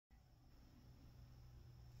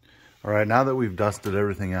All right, now that we've dusted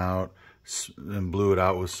everything out and blew it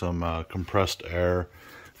out with some compressed air,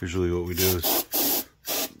 usually what we do is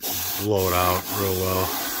blow it out real well.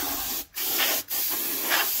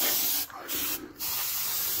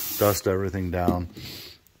 Dust everything down.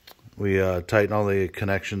 We tighten all the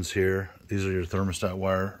connections here. These are your thermostat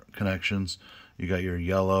wire connections. You got your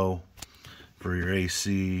yellow for your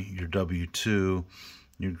AC, your W2,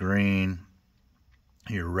 your green,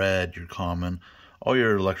 your red, your common, all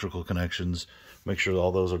your electrical connections. Make sure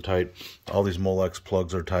all those are tight. All these Molex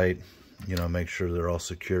plugs are tight. You know, make sure they're all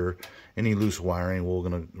secure. Any loose wiring, we're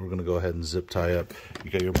gonna go ahead and zip tie up.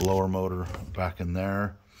 You got your blower motor back in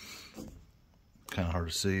there. Kind of hard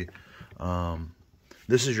to see.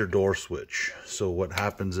 This is your door switch. So what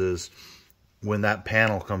happens is when that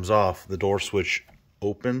panel comes off, the door switch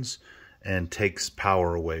opens and takes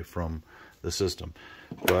power away from the system.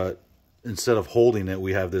 But instead of holding it,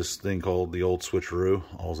 we have this thing called the old switcheroo.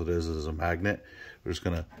 All it is a magnet. We're just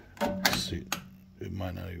gonna see. It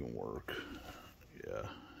might not even work. Yeah,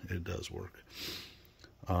 it does work.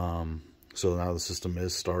 So now the system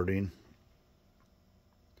is starting.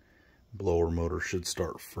 Blower motor should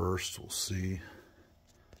start first. We'll see.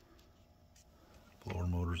 Blower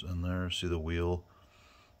motor's in there. See the wheel?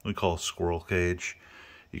 We call it squirrel cage.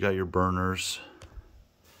 You got your burners.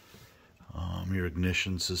 Your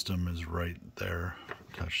ignition system is right there.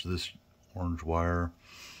 Attach this orange wire.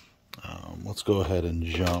 Let's go ahead and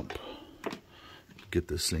jump. Get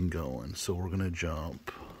this thing going. So we're gonna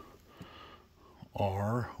jump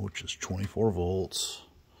R, which is 24 volts,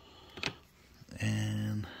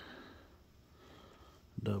 and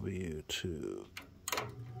W2.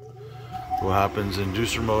 What happens?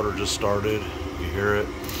 Inducer motor just started. You hear it.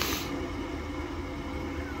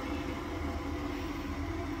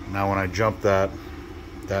 Now when I jump that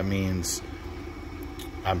means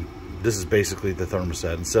this is basically the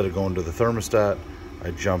thermostat. Instead of going to the thermostat,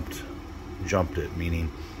 I jumped it,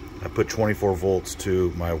 meaning I put 24 volts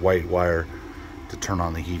to my white wire to turn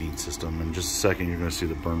on the heating system. In just a second, you're gonna see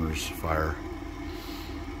the burners fire.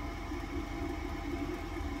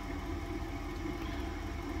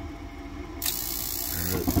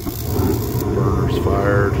 Burners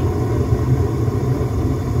fired.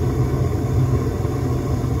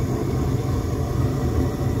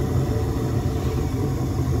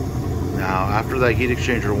 Now, after that heat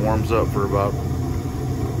exchanger warms up for about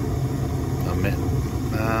a minute,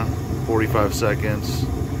 45 seconds,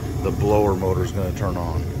 the blower motor is going to turn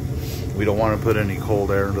on. We don't want to put any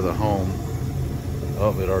cold air into the home.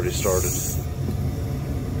 Oh, it already started.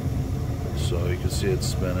 So you can see it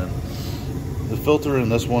spinning. The filter in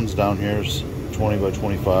this one's down here is 20 by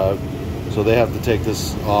 25. So they have to take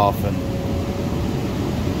this off and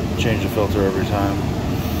change the filter every time.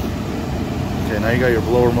 Okay, now you got your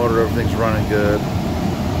blower motor, everything's running good. I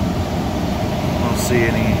don't see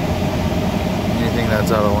anything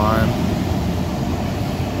that's out of line.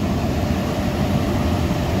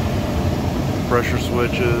 Pressure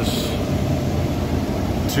switches.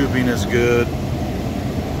 Tubing is good.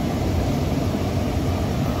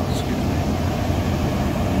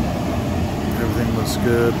 Everything looks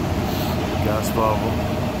good. Gas valve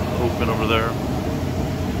open over there.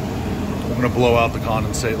 I'm going to blow out the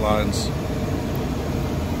condensate lines.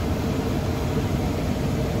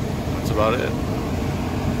 That's about it.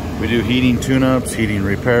 We do heating tune-ups, heating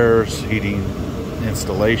repairs, heating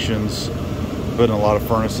installations. Putting a lot of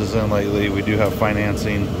furnaces in lately. We do have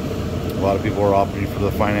financing. A lot of people are opting for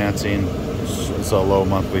the financing. It's a low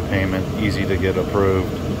monthly payment, easy to get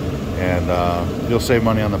approved, and you'll save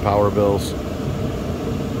money on the power bills.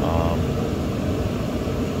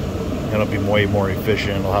 It'll be way more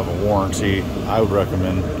efficient. It'll have a warranty. I would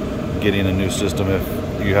recommend getting a new system if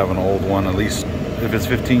you have an old one. At least if it's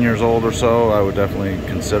 15 years old or so, I would definitely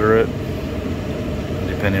consider it,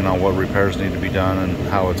 depending on what repairs need to be done and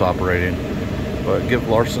how it's operating. But give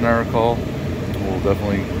Larson a call. We'll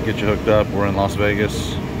definitely get you hooked up. We're in Las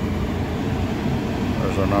Vegas.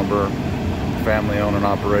 There's our number. Family owned and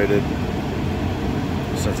operated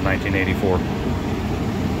since 1984.